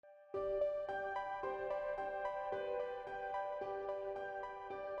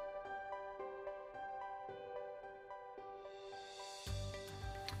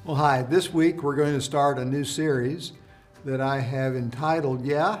Well, hi. This week we're going to start a new series that I have entitled,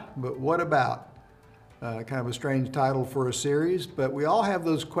 Yeah, but What About? Kind of a strange title for a series, but we all have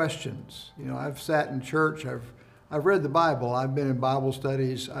those questions. You know, I've sat in church, I've read the Bible, I've been in Bible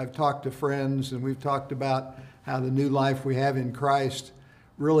studies, I've talked to friends, and we've talked about how the new life we have in Christ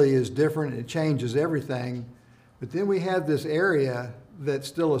really is different. It changes everything. But then we have this area that's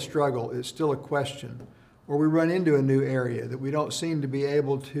still a struggle. It's still a question. Or we run into a new area that we don't seem to be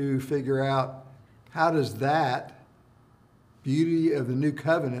able to figure out how does that beauty of the new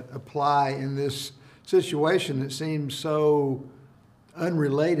covenant apply in this situation that seems so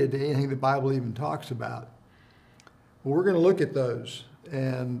unrelated to anything the Bible even talks about. Well, we're going to look at those,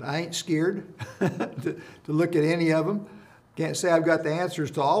 and I ain't scared to look at any of them. Can't say I've got the answers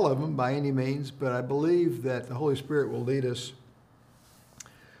to all of them by any means, but I believe that the Holy Spirit will lead us.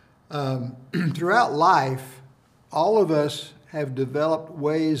 Throughout life, all of us have developed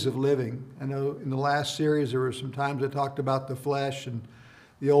ways of living. I know in the last series there were some times I talked about the flesh and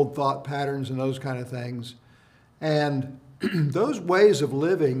the old thought patterns and those kind of things. And those ways of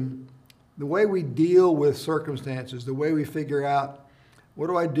living, the way we deal with circumstances, the way we figure out, what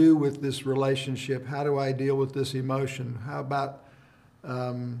do I do with this relationship? How do I deal with this emotion? How about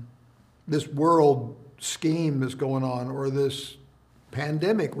this world scheme that's going on, or this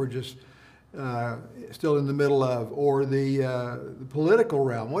pandemic we're just still in the middle of, or the political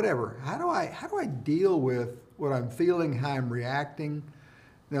realm, whatever. How do I deal with what I'm feeling, how I'm reacting?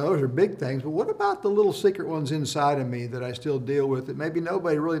 Now, those are big things, but what about the little secret ones inside of me that I still deal with that maybe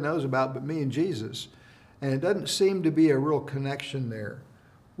nobody really knows about but me and Jesus? And it doesn't seem to be a real connection there.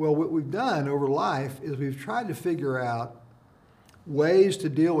 Well, what we've done over life is we've tried to figure out ways to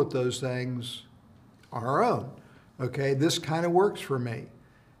deal with those things on our own. Okay, this kind of works for me.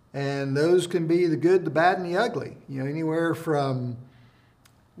 And those can be the good, the bad, and the ugly. You know, anywhere from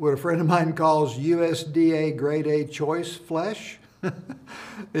what a friend of mine calls USDA grade A choice flesh.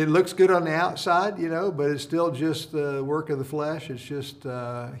 It looks good on the outside, you know, but it's still just the work of the flesh. It's just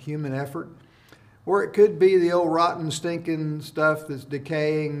human effort. Or it could be the old rotten, stinking stuff that's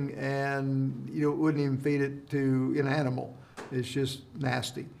decaying and you wouldn't even feed it to an animal. It's just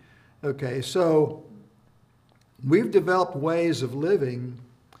nasty. Okay, so we've developed ways of living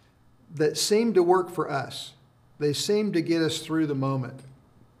that seem to work for us. They seem to get us through the moment.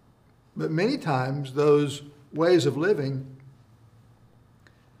 But many times those ways of living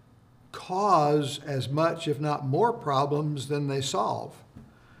cause as much, if not more, problems than they solve.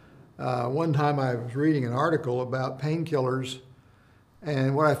 One time I was reading an article about painkillers,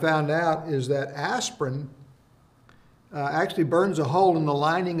 and what I found out is that aspirin actually burns a hole in the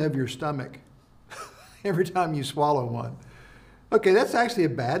lining of your stomach every time you swallow one. Okay, that's actually a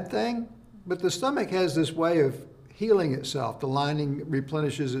bad thing, but the stomach has this way of healing itself. The lining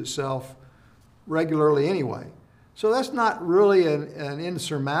replenishes itself regularly anyway. So that's not really an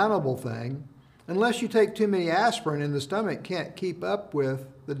insurmountable thing unless you take too many aspirin and the stomach can't keep up with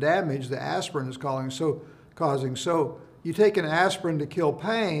the damage the aspirin is causing. So you take an aspirin to kill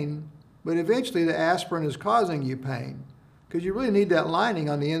pain, but eventually the aspirin is causing you pain because you really need that lining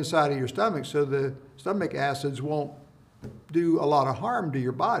on the inside of your stomach so the stomach acids won't do a lot of harm to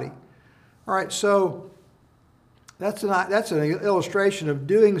your body. All right, so that's an illustration of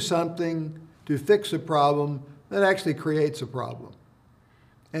doing something to fix a problem that actually creates a problem.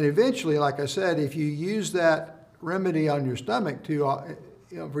 And eventually, like I said, if you use that remedy on your stomach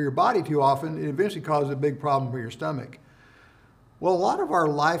for your body too often, it eventually causes a big problem for your stomach. Well, a lot of our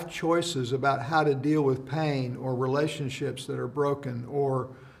life choices about how to deal with pain or relationships that are broken, or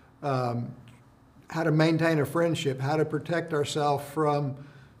how to maintain a friendship, how to protect ourselves from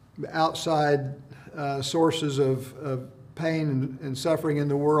outside sources of pain and suffering in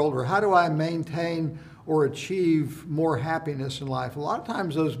the world, or how do I maintain or achieve more happiness in life. A lot of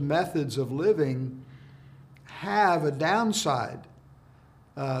times those methods of living have a downside.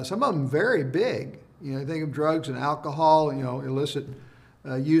 Some of them very big. You know, think of drugs and alcohol, you know, illicit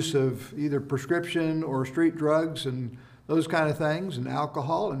use of either prescription or street drugs and those kind of things, and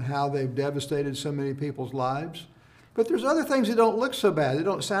alcohol and how they've devastated so many people's lives. But there's other things that don't look so bad. They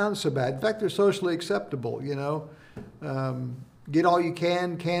don't sound so bad. In fact, they're socially acceptable, you know. Get all you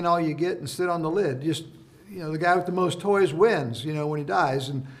can all you get, and sit on the lid. Just, you know, the guy with the most toys wins, you know, when he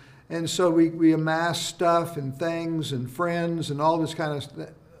dies. And so we amass stuff and things and friends and all this kind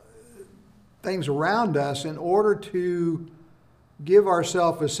of things around us in order to give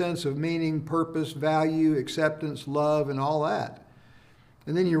ourselves a sense of meaning, purpose, value, acceptance, love, and all that.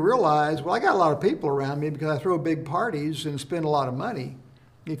 And then you realize, well, I got a lot of people around me because I throw big parties and spend a lot of money.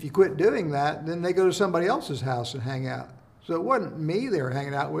 If you quit doing that, then they go to somebody else's house and hang out. So it wasn't me they were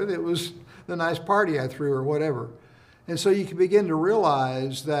hanging out with. It was the nice party I threw or whatever. And so you can begin to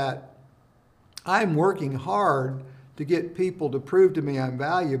realize that I'm working hard to get people to prove to me I'm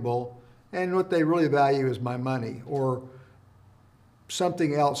valuable, and what they really value is my money or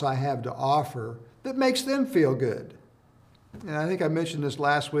something else I have to offer that makes them feel good. And I think I mentioned this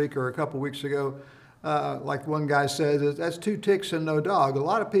last week or a couple weeks ago. Like one guy says, that's two ticks and no dog. A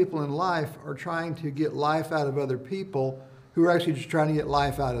lot of people in life are trying to get life out of other people who are actually just trying to get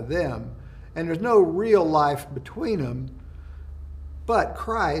life out of them. And there's no real life between them, but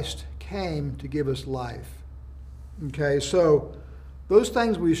Christ came to give us life. Okay, so those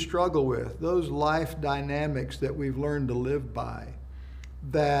things we struggle with, those life dynamics that we've learned to live by,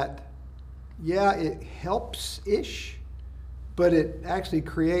 that, yeah, it helps-ish, but it actually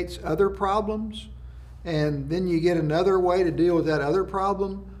creates other problems. And then you get another way to deal with that other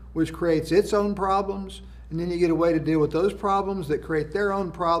problem, which creates its own problems. And then you get a way to deal with those problems that create their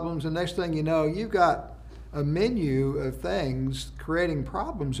own problems. And next thing you know, you've got a menu of things creating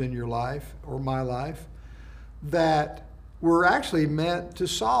problems in your life or my life that were actually meant to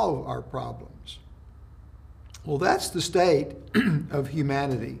solve our problems. Well, that's the state of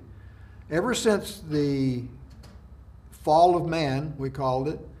humanity. Ever since the fall of man, we called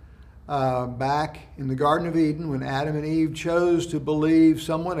it, back in the Garden of Eden when Adam and Eve chose to believe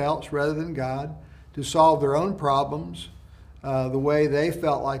someone else rather than God to solve their own problems the way they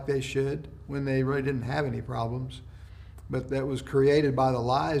felt like they should when they really didn't have any problems, but that was created by the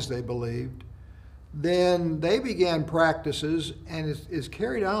lies they believed. Then they began practices, and it's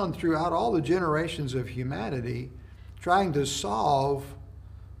carried on throughout all the generations of humanity, trying to solve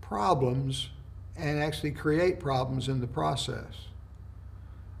problems and actually create problems in the process.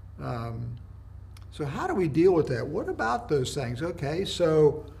 So how do we deal with that? What about those things? Okay,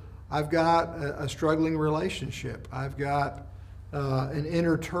 so I've got a struggling relationship. I've got an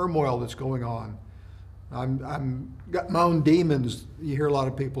inner turmoil that's going on. I'm got my own demons. You hear a lot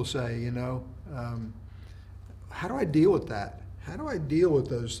of people say, you know. How do I deal with that? How do I deal with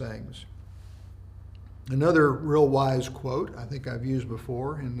those things? Another real wise quote I think I've used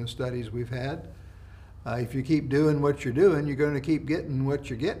before in the studies we've had. If you keep doing what you're doing, you're going to keep getting what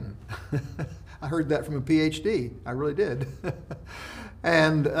you're getting. I heard that from a PhD. I really did.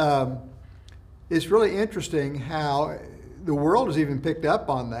 And it's really interesting how the world has even picked up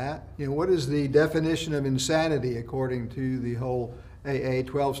on that. You know, what is the definition of insanity according to the whole AA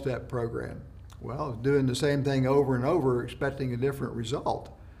 12-step program? Well, it's doing the same thing over and over, expecting a different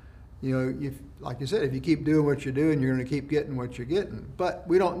result. You know, like you said, if you keep doing what you're doing, you're going to keep getting what you're getting. But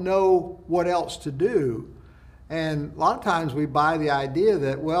we don't know what else to do. And a lot of times we buy the idea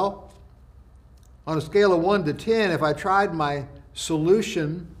that, well, on a scale of 1 to 10, if I tried my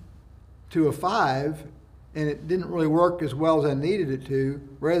solution to a 5 and it didn't really work as well as I needed it to,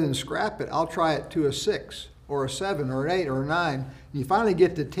 rather than scrap it, I'll try it to a 6 or a 7 or an 8 or a 9. And you finally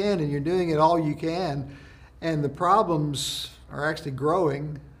get to 10 and you're doing it all you can, and the problems are actually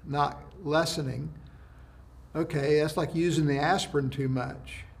growing, not lessening. Okay, that's like using the aspirin too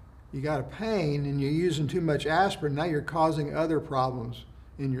much. You got a pain and you're using too much aspirin, now you're causing other problems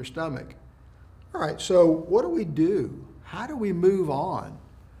in your stomach. All right, so what do we do? How do we move on?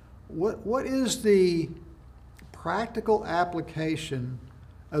 What is the practical application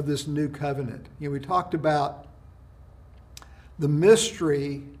of this new covenant? You know, we talked about the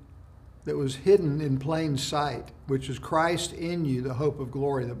mystery that was hidden in plain sight, which is Christ in you, the hope of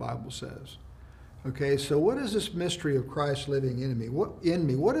glory, the Bible says. Okay, so what is this mystery of Christ living in me?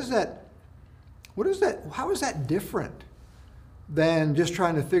 What is that? How is that different than just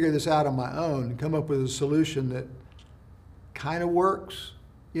trying to figure this out on my own and come up with a solution that kind of works?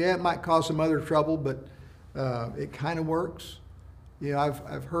 Yeah, it might cause some other trouble, but it kind of works. You know,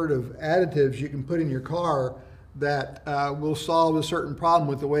 I've heard of additives you can put in your car that will solve a certain problem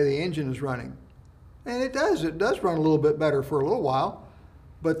with the way the engine is running. And it does run a little bit better for a little while,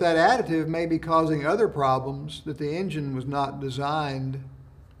 but that additive may be causing other problems that the engine was not designed,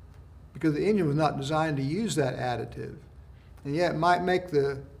 because the engine was not designed to use that additive. And yeah, it might make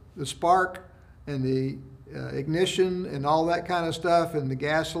the spark and the ignition and all that kind of stuff and the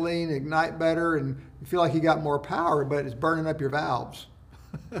gasoline ignite better and you feel like you got more power, but it's burning up your valves.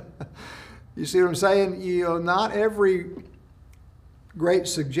 You see what I'm saying? You know, not every great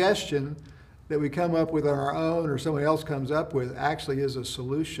suggestion that we come up with on our own or someone else comes up with actually is a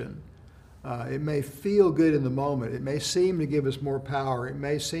solution. It may feel good in the moment. It may seem to give us more power. It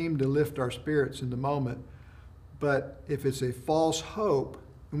may seem to lift our spirits in the moment. But if it's a false hope,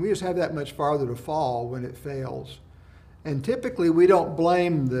 and we just have that much farther to fall when it fails. And typically we don't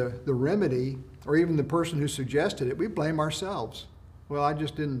blame the remedy or even the person who suggested it, we blame ourselves. Well, I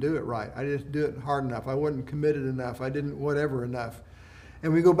just didn't do it right. I didn't do it hard enough. I wasn't committed enough. I didn't whatever enough.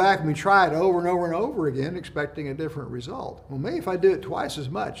 And we go back and we try it over and over and over again, expecting a different result. Well, maybe if I do it twice as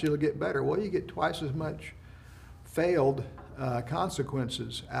much, it'll get better. Well, you get twice as much failed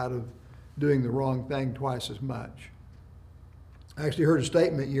consequences out of doing the wrong thing twice as much. I actually heard a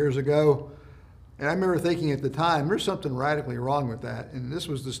statement years ago, and I remember thinking at the time, there's something radically wrong with that. And this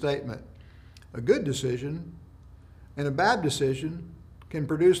was the statement: a good decision and a bad decision can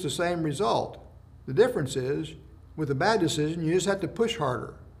produce the same result. The difference is, with a bad decision, you just have to push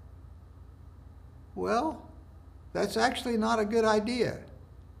harder. Well, that's actually not a good idea.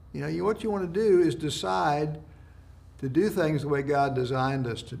 What you want to do is decide to do things the way God designed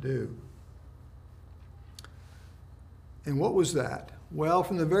us to do. And what was that? Well,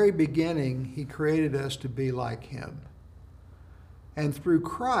 from the very beginning, he created us to be like him. And through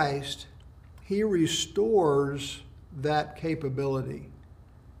Christ, he restores that capability.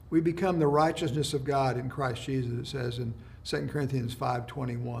 We become the righteousness of God in Christ Jesus, it says in 2 Corinthians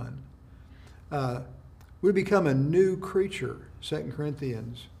 5:21. We become a new creature, 2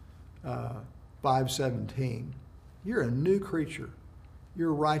 Corinthians 5:17. You're a new creature.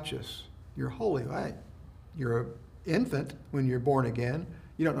 You're righteous. You're holy. Right? You're an infant when you're born again.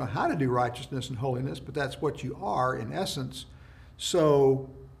 You don't know how to do righteousness and holiness, but that's what you are in essence. So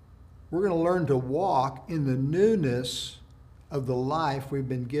we're going to learn to walk in the newness of the life we've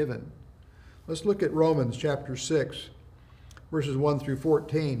been given. Let's look at Romans chapter 6, verses 1 through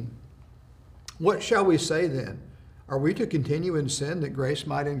 14. What shall we say then? Are we to continue in sin that grace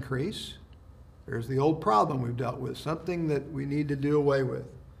might increase? There's the old problem we've dealt with, something that we need to do away with.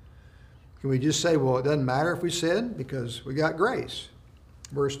 Can we just say, well, it doesn't matter if we sin because we got grace?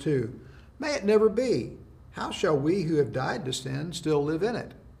 Verse 2, may it never be. How shall we who have died to sin still live in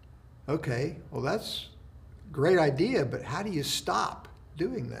it? Okay, well, that's a great idea, but how do you stop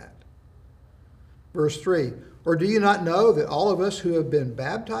doing that? Verse 3, or do you not know that all of us who have been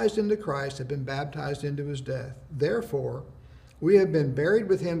baptized into Christ have been baptized into his death? Therefore, we have been buried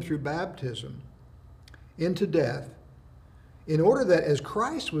with him through baptism into death, in order that as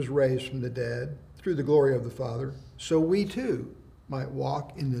Christ was raised from the dead through the glory of the Father, so we too might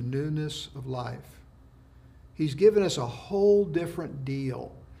walk in the newness of life. He's given us a whole different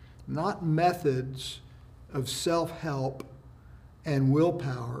deal, not methods of self-help and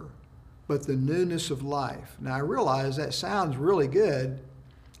willpower, but the newness of life. Now, I realize that sounds really good,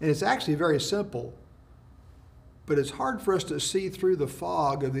 and it's actually very simple, but it's hard for us to see through the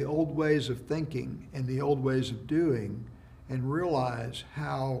fog of the old ways of thinking and the old ways of doing and realize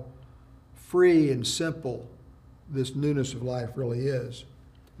how free and simple this newness of life really is.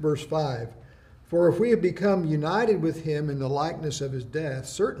 Verse 5, for if we have become united with him in the likeness of his death,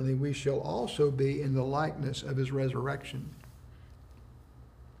 certainly we shall also be in the likeness of his resurrection.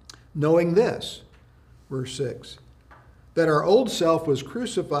 Knowing this, verse 6, that our old self was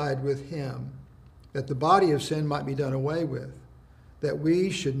crucified with him, that the body of sin might be done away with, that we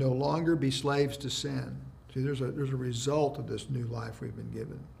should no longer be slaves to sin. See, there's a result of this new life we've been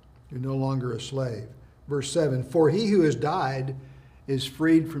given. You're no longer a slave. Verse 7, for he who has died is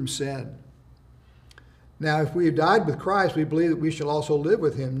freed from sin. Now, if we have died with Christ, we believe that we shall also live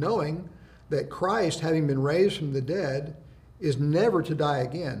with him, knowing that Christ, having been raised from the dead, is never to die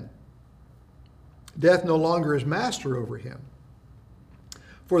again. Death no longer is master over him.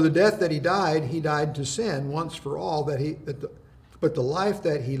 For the death that he died to sin once for all, but the life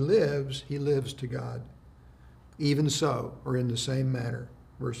that he lives to God. Even so, or in the same manner.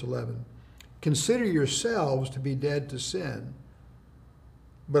 Verse 11, consider yourselves to be dead to sin,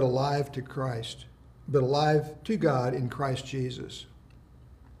 but alive to Christ, but alive to God in Christ Jesus.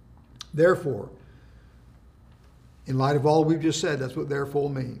 Therefore, in light of all we've just said, that's what therefore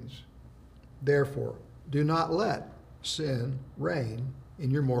means. Therefore, do not let sin reign in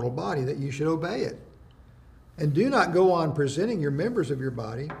your mortal body, that you should obey it. And do not go on presenting your members of your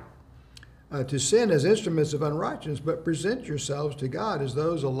body to sin as instruments of unrighteousness, but present yourselves to God as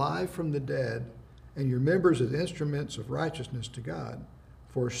those alive from the dead, and your members as instruments of righteousness to God.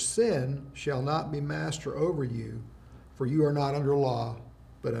 For sin shall not be master over you, for you are not under law,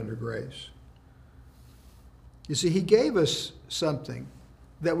 but under grace. You see, he gave us something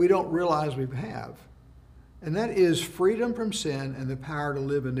that we don't realize we have, and that is freedom from sin and the power to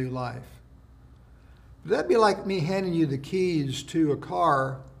live a new life. That'd be like me handing you the keys to a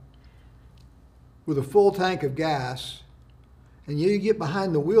car with a full tank of gas, and you get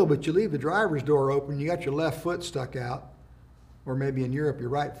behind the wheel, but you leave the driver's door open, you got your left foot stuck out, or maybe in Europe, your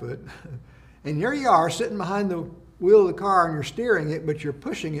right foot, and there you are sitting behind the wheel of the car and you're steering it, but you're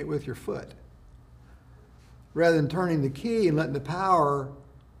pushing it with your foot. rather than turning the key and letting the power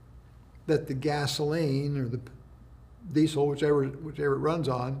that the gasoline or the diesel, whichever it runs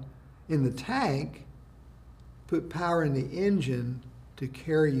on, in the tank, put power in the engine to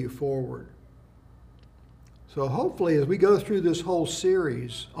carry you forward. So hopefully as we go through this whole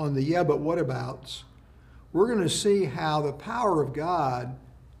series on the yeah, but what abouts, we're going to see how the power of God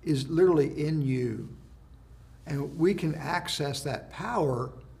is literally in you. And we can access that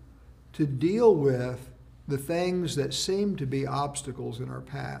power to deal with the things that seem to be obstacles in our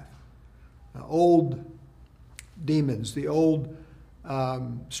path. Old demons, the old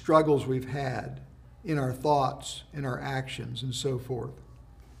struggles we've had in our thoughts, in our actions, and so forth.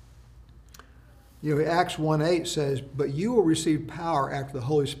 You know, Acts 1:8 says, but you will receive power after the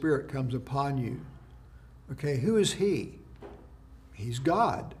Holy Spirit comes upon you. Okay, who is he? He's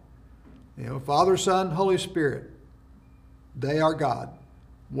God. You know, Father, Son, Holy Spirit. They are God.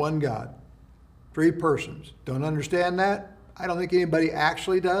 One God. 3 persons. Don't understand that? I don't think anybody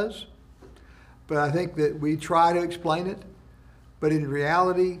actually does. But I think that we try to explain it. But in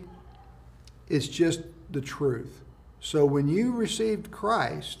reality, it's just the truth. So when you received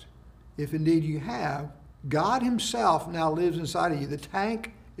Christ, if indeed you have, God himself now lives inside of you. The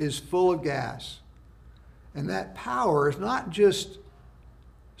tank is full of gas. And that power is not just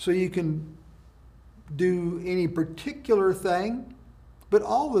so you can do any particular thing, but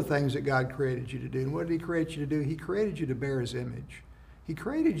all the things that God created you to do. And what did he create you to do? He created you to bear his image. He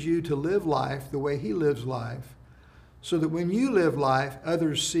created you to live life the way he lives life, so that when you live life,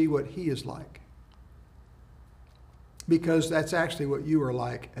 others see what he is like. Because that's actually what you are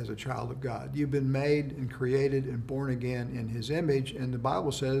like as a child of God. You've been made and created and born again in his image. And the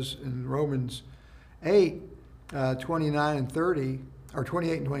Bible says in Romans 8, 29 and 30, or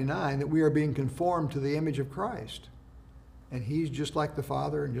 28 and 29, that we are being conformed to the image of Christ. And he's just like the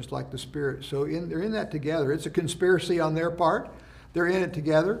Father and just like the Spirit. So they're in that together. It's a conspiracy on their part. They're in it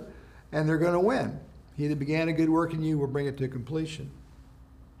together, and they're going to win. He that began a good work in you will bring it to completion.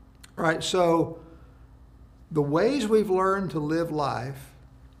 All right, so the ways we've learned to live life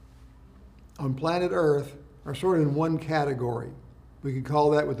on planet Earth are sort of in one category. We could call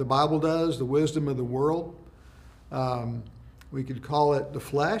that what the Bible does, the wisdom of the world. We could call it the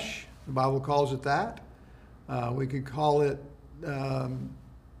flesh. The Bible calls it that. We could call it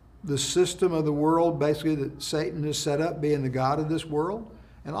the system of the world, basically, that Satan has set up, being the god of this world.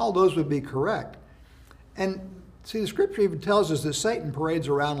 And all those would be correct. And see, the scripture even tells us that Satan parades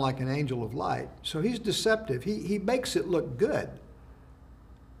around like an angel of light. So he's deceptive. He makes it look good.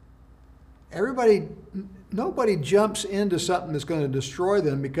 Nobody jumps into something that's going to destroy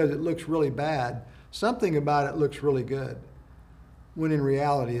them because it looks really bad. Something about it looks really good, when in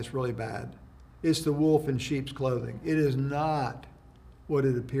reality it's really bad. It's the wolf in sheep's clothing. It is not what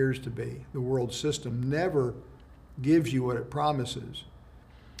it appears to be. The world system never gives you what it promises.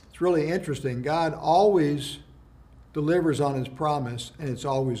 It's really interesting. God always delivers on his promise, and it's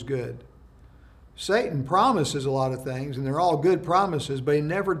always good. Satan promises a lot of things, and they're all good promises, but he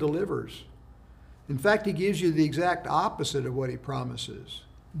never delivers. In fact, he gives you the exact opposite of what he promises.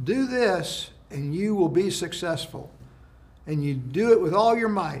 Do this, and you will be successful. And you do it with all your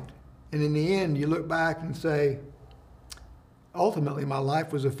might. And in the end, you look back and say, ultimately, my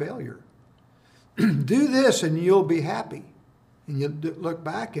life was a failure. Do this, and you'll be happy. And you look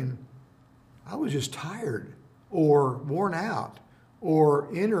back and I was just tired or worn out or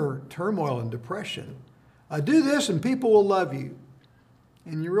inner turmoil and depression. Do this, and people will love you.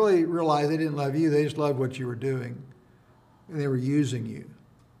 And you really realize they didn't love you. They just loved what you were doing. And they were using you.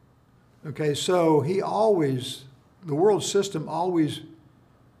 Okay, so the world system always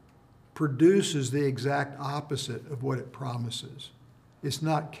produces the exact opposite of what it promises. It's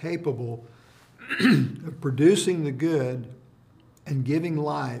not capable of producing the good and giving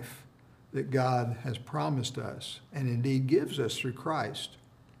life that God has promised us and indeed gives us through Christ.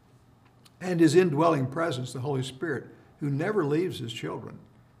 And his indwelling presence, the Holy Spirit, who never leaves his children.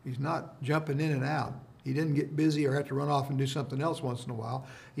 He's not jumping in and out. He didn't get busy or have to run off and do something else once in a while.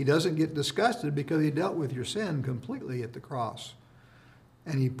 He doesn't get disgusted because he dealt with your sin completely at the cross.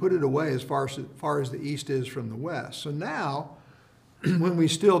 And he put it away as far as the east is from the west. So now, when we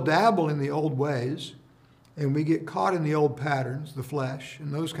still dabble in the old ways, and we get caught in the old patterns, the flesh,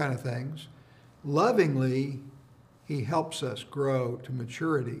 and those kind of things, lovingly, he helps us grow to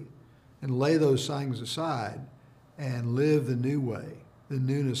maturity and lay those things aside and live the new way, the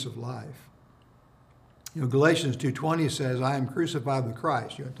newness of life. You know, Galatians 2:20 says, I am crucified with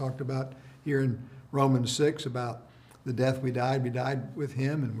Christ. You know, I talked about here in Romans 6 about the death we died with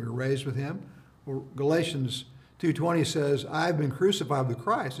him, and we were raised with him. Well, Galatians 2:20 says, I've been crucified with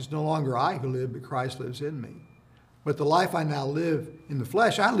Christ. It's no longer I who live, but Christ lives in me. But the life I now live in the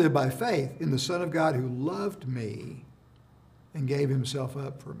flesh, I live by faith in the Son of God who loved me and gave himself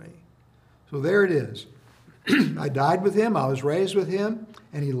up for me. So there it is. I died with him, I was raised with him,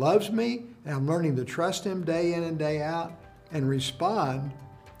 and he loves me, and I'm learning to trust him day in and day out and respond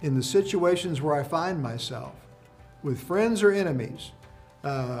in the situations where I find myself, with friends or enemies,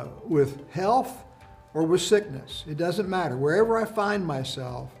 with health or with sickness. It doesn't matter. Wherever I find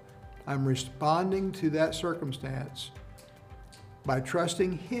myself, I'm responding to that circumstance by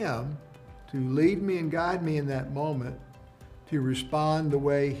trusting him to lead me and guide me in that moment to respond the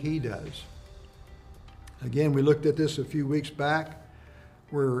way he does. Again, we looked at this a few weeks back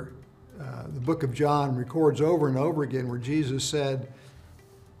where the book of John records over and over again where Jesus said,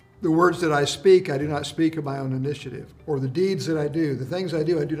 the words that I speak, I do not speak of my own initiative. Or the deeds that I do, the things I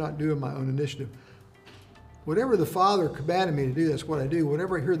do not do of my own initiative. Whatever the Father commanded me to do, that's what I do.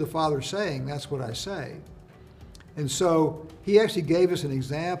 Whatever I hear the Father saying, that's what I say. And so he actually gave us an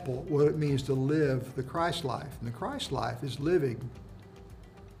example what it means to live the Christ life. And the Christ life is living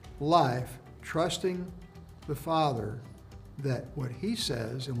life, trusting the Father that what he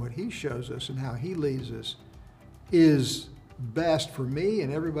says and what he shows us and how he leads us is best for me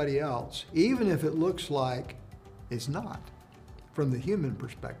and everybody else, even if it looks like it's not from the human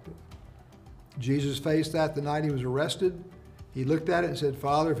perspective. Jesus faced that the night he was arrested. He looked at it and said,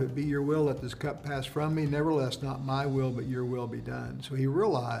 Father, if it be your will, let this cup pass from me. Nevertheless, not my will, but your will be done. So he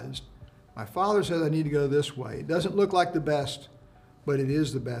realized, my Father says I need to go this way. It doesn't look like the best, but it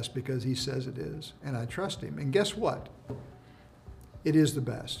is the best because he says it is. And I trust him. And guess what? It is the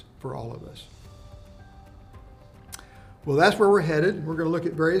best for all of us. Well, that's where we're headed. We're going to look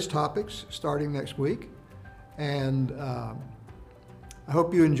at various topics starting next week. And I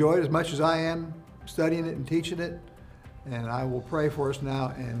hope you enjoy it as much as I am studying it and teaching it. And I will pray for us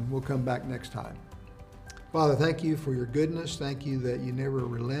now, and we'll come back next time. Father, thank you for your goodness. Thank you that you never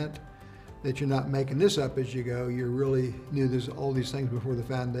relent, that you're not making this up as you go. You really knew all these things before the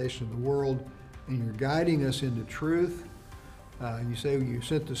foundation of the world, and you're guiding us into truth. You say you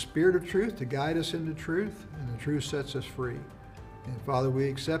sent the Spirit of truth to guide us into truth, and the truth sets us free. And Father, we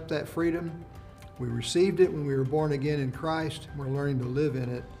accept that freedom. We received it when we were born again in Christ. We're learning to live in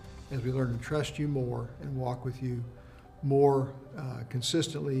it as we learn to trust you more and walk with you more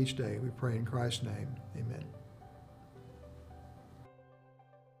consistently each day. We pray in Christ's name. Amen.